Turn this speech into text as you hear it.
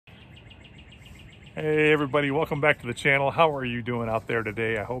Hey everybody, welcome back to the channel. How are you doing out there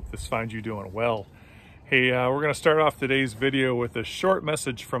today? I hope this finds you doing well. Hey, we're going to start off today's video with a short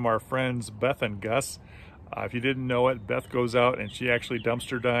message from our friends Beth and Gus. If you didn't know it, Beth goes out and she actually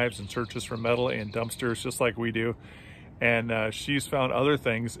dumpster dives and searches for metal in dumpsters just like we do. And she's found other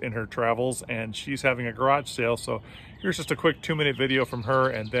things in her travels, and she's having a garage sale. So here's just a quick 2-minute video from her,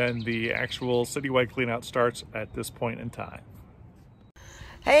 and then the actual citywide cleanout starts at this point in time.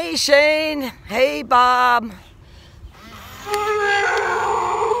 Hey Shane, hey Bob.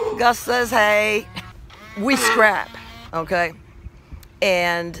 Gus says hey. We scrap, okay?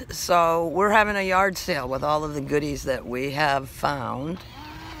 And so we're having a yard sale with all of the goodies that we have found.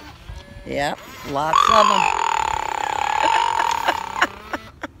 Yep, lots of them.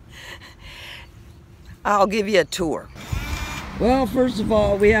 I'll give you a tour. Well, first of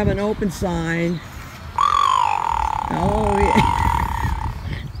all, we have an open sign. Oh, yeah.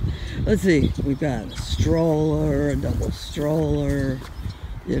 Let's see, we've got a stroller, a double stroller,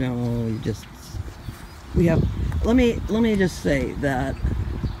 you know, we have, let me just say that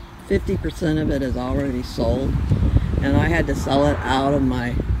 50% of it is already sold, and I had to sell it out of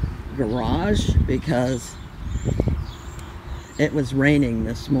my garage because it was raining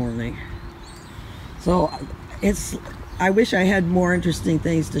this morning. So I wish I had more interesting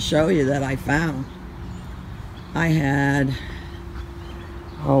things to show you that I found. I had,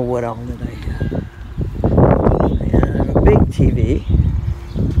 oh, what all did I have? I had a big TV.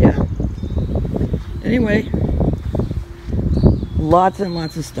 Yeah. Anyway, lots and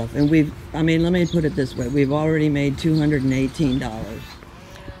lots of stuff. And let me put it this way. We've already made $218.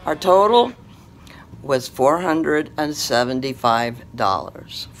 Our total was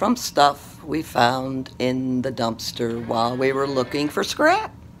 $475 from stuff we found in the dumpster while we were looking for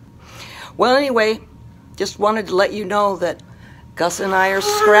scrap. Well, anyway, just wanted to let you know that Gus and I are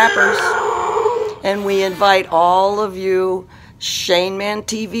scrappers, and we invite all of you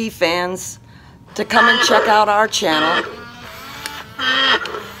ShaneManTV fans to come and check out our channel,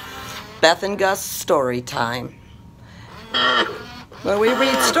 Beth and Gus Story Time, where we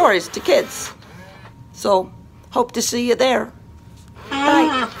read stories to kids. So, hope to see you there.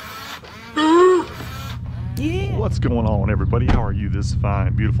 Bye. Yeah. What's going on, everybody? How are you this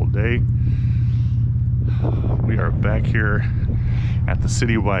fine, beautiful day? We are back here at the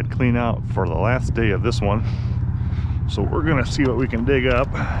citywide cleanout for the last day of this one. So we're gonna see what we can dig up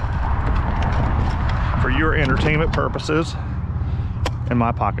for your entertainment purposes and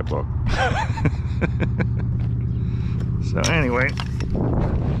my pocketbook. So anyway,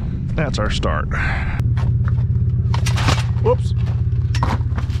 that's our start. Whoops.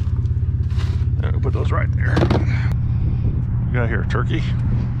 I'll put those right there. We got here a turkey.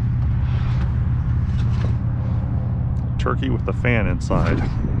 Turkey with the fan inside.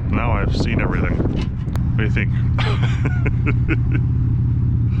 Now I've seen everything. What do you think?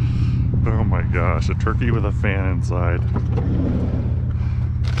 Oh my gosh, a turkey with a fan inside.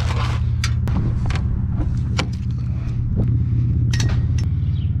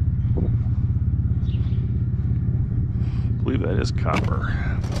 I believe that is copper.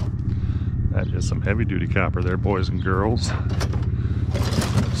 That is some heavy duty copper there, boys and girls.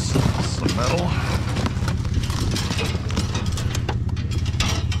 Some metal.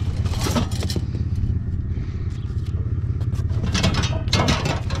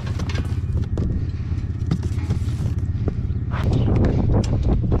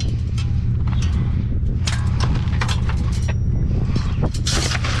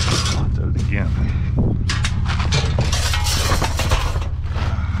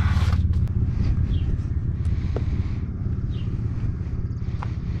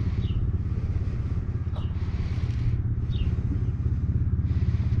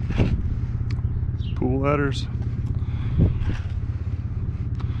 Pool letters.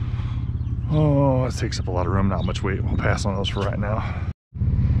 Oh, it takes up a lot of room, not much weight. We'll pass on those for right now.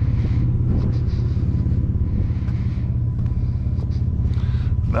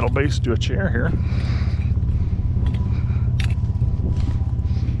 Metal base to a chair here.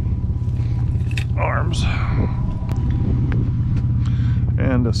 Arms.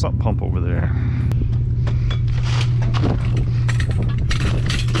 And a sump pump over there.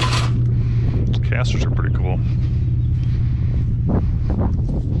 Casters are pretty cool.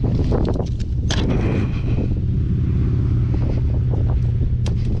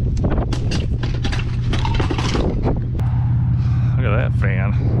 Look at that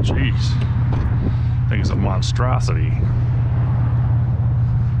fan. Jeez. I think it's a monstrosity.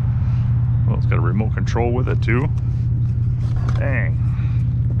 Well, it's got a remote control with it too. Dang.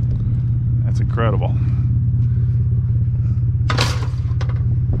 That's incredible.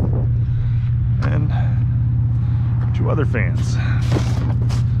 And Two other fans.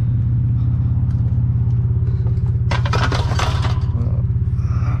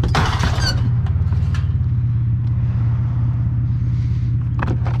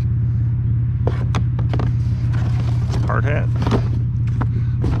 Hard hat.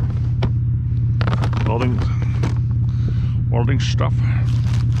 Welding stuff.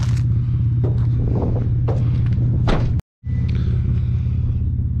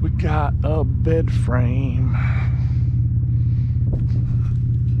 We got a bed frame.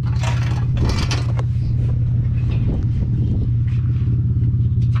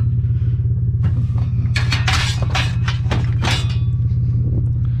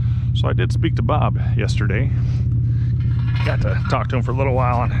 So I did speak to Bob yesterday. Got to talk to him for a little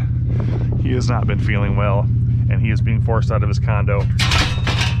while, and he has not been feeling well, and he is being forced out of his condo.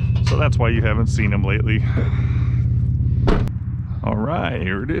 So that's why you haven't seen him lately. All right,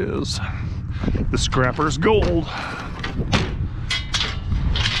 here it is. The Scrapper's Gold.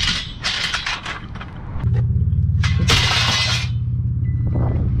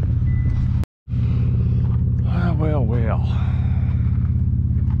 Well.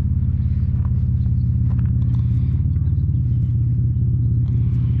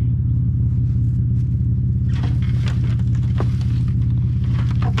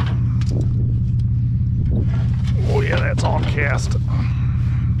 Oh yeah, that's all cast.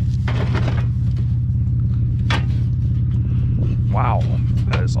 Wow,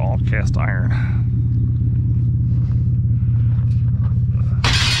 that is all cast iron.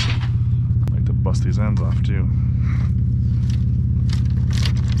 I'd like to bust these ends off too.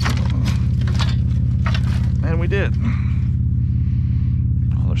 And we did.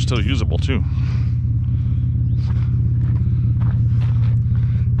 Well, they're still usable too.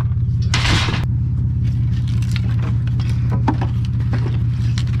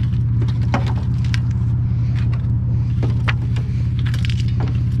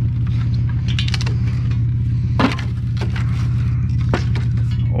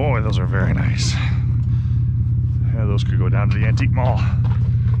 Oh, those are very nice. Yeah, those could go down to the antique mall.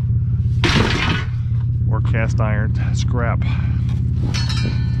 Or cast iron scrap.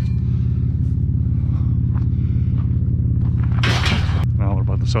 Now what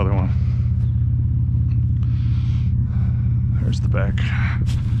about this other one? There's the back.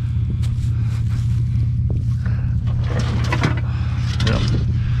 Yep.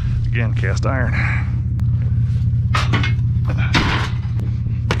 Again, cast iron.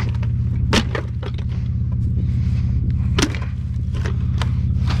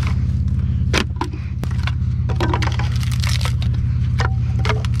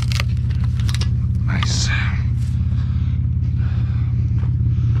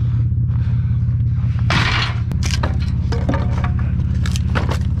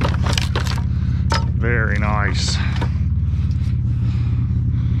 Very nice.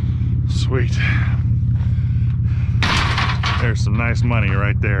 Sweet. There's some nice money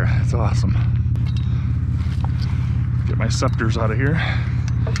right there. That's awesome. Get my scepters out of here.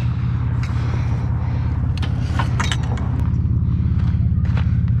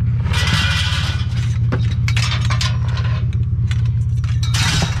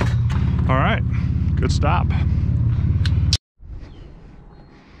 All right, good stop.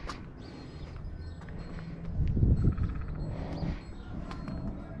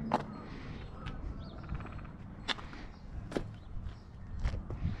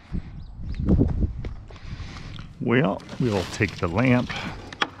 Well, we'll take the lamp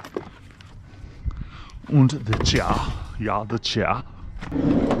und the chair. Ja, the chair.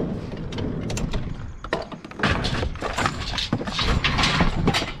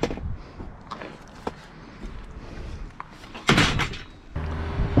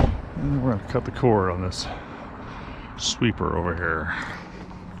 And we're going to cut the cord on this sweeper over here.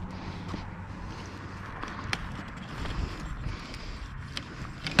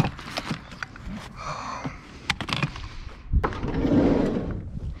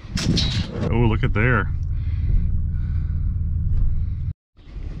 Oh, look at there.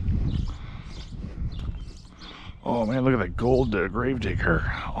 Oh man, look at that gold grave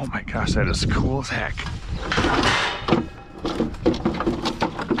digger. Oh my gosh, that is cool as heck.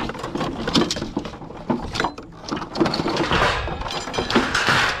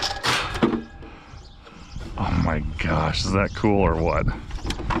 Oh my gosh, is that cool or what?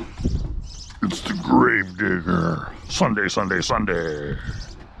 It's the grave digger. Sunday, Sunday, Sunday.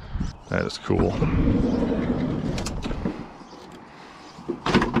 That is cool.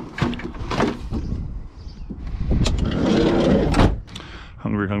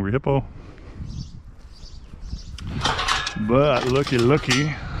 Hungry, hungry hippo. But looky,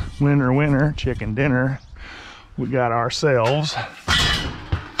 looky, winner, winner, chicken dinner. we got ourselves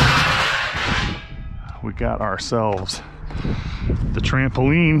the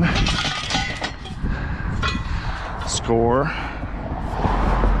trampoline score.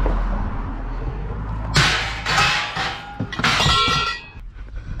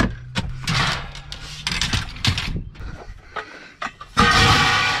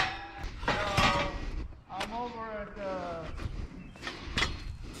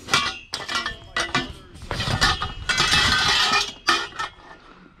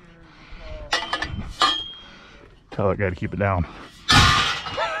 Tell that guy to keep it down. What's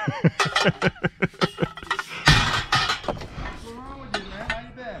wrong with you, man? How you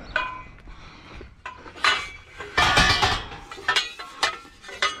been?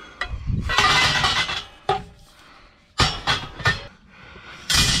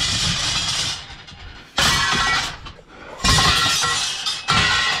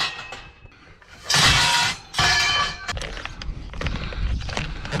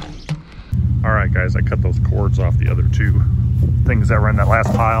 All right, guys, I cut those cords off the other two things that were in that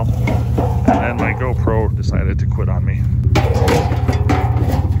last pile, and then my GoPro decided to quit on me.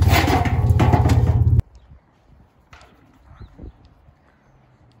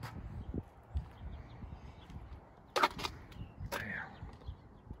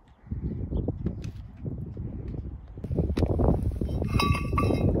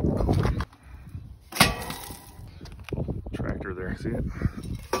 Tractor there, see it?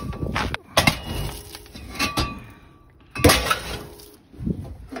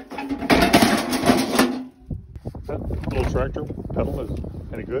 Little tractor pedal is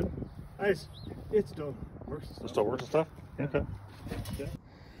any good? Nice. It still works. It still works and stuff? Okay. Yeah.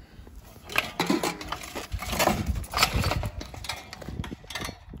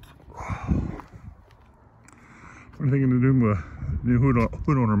 What are you thinking of doing with a new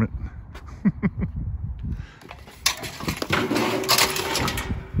hood ornament?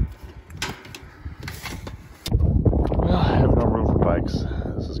 Well, I have no room for bikes.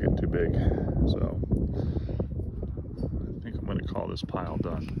 This is getting too big, so I think I'm going to call this pile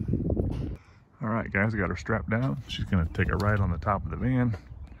done. All right, guys, I got her strapped down. She's going to take a ride on the top of the van,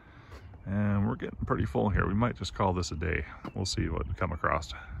 and we're getting pretty full here. We might just call this a day. We'll see what we come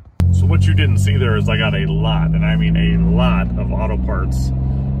across. So what you didn't see there is I got a lot, and I mean a lot of auto parts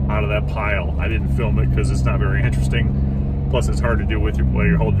out of that pile. I didn't film it because it's not very interesting. Plus, it's hard to do with while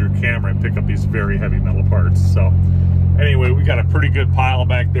you're holding your camera and pick up these very heavy metal parts. So anyway, we got a pretty good pile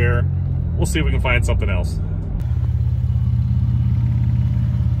back there. We'll see if we can find something else.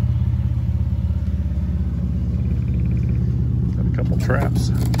 Got a couple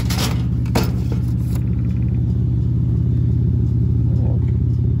traps.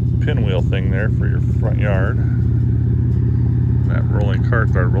 Pinwheel thing there for your front yard. That rolling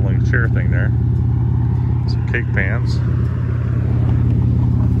cart or rolling chair thing there. Some cake pans.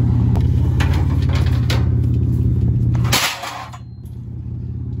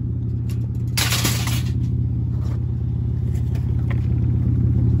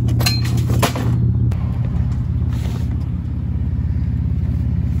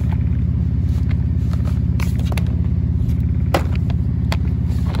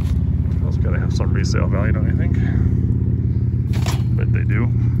 Some resale value, don't you think? But they do.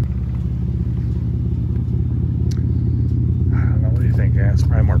 I don't know, what do you think? Yeah, it's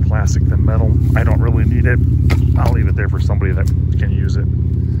probably more plastic than metal. I don't really need it. I'll leave it there for somebody that can use it.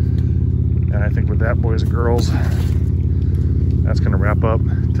 And I think with that, boys and girls, that's going to wrap up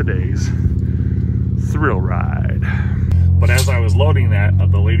today's thrill ride. But as I was loading that,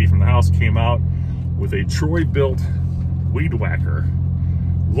 the lady from the house came out with a Troy-built weed whacker.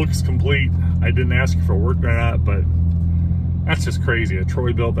 Looks complete. I didn't ask her for work or not, but that's just crazy. A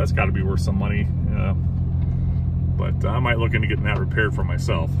Troy built, that's got to be worth some money. But I might look into getting that repaired for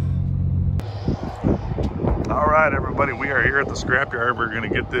myself. All right, everybody, we are here at the scrapyard. We're going to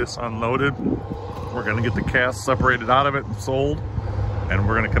get this unloaded. We're going to get the cast separated out of it and sold, and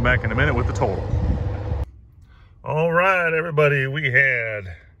we're going to come back in a minute with the total. All right, everybody, we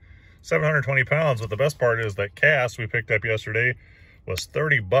had 720 pounds, but the best part is that cast we picked up yesterday was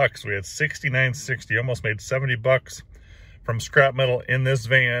 30 bucks. We had 69.60, almost made 70 bucks from scrap metal in this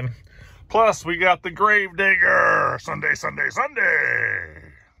van. Plus, we got the grave digger. Sunday.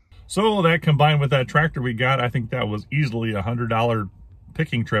 So that combined with that tractor we got, I think that was easily a $100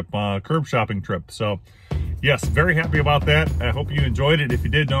 picking trip, curb shopping trip. So yes, very happy about that. I hope you enjoyed it. If you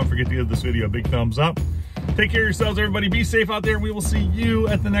did, don't forget to give this video a big thumbs up. Take care of yourselves, everybody. Be safe out there. We will see you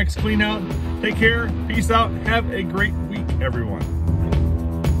at the next clean out. Take care. Peace out. Have a great week, everyone.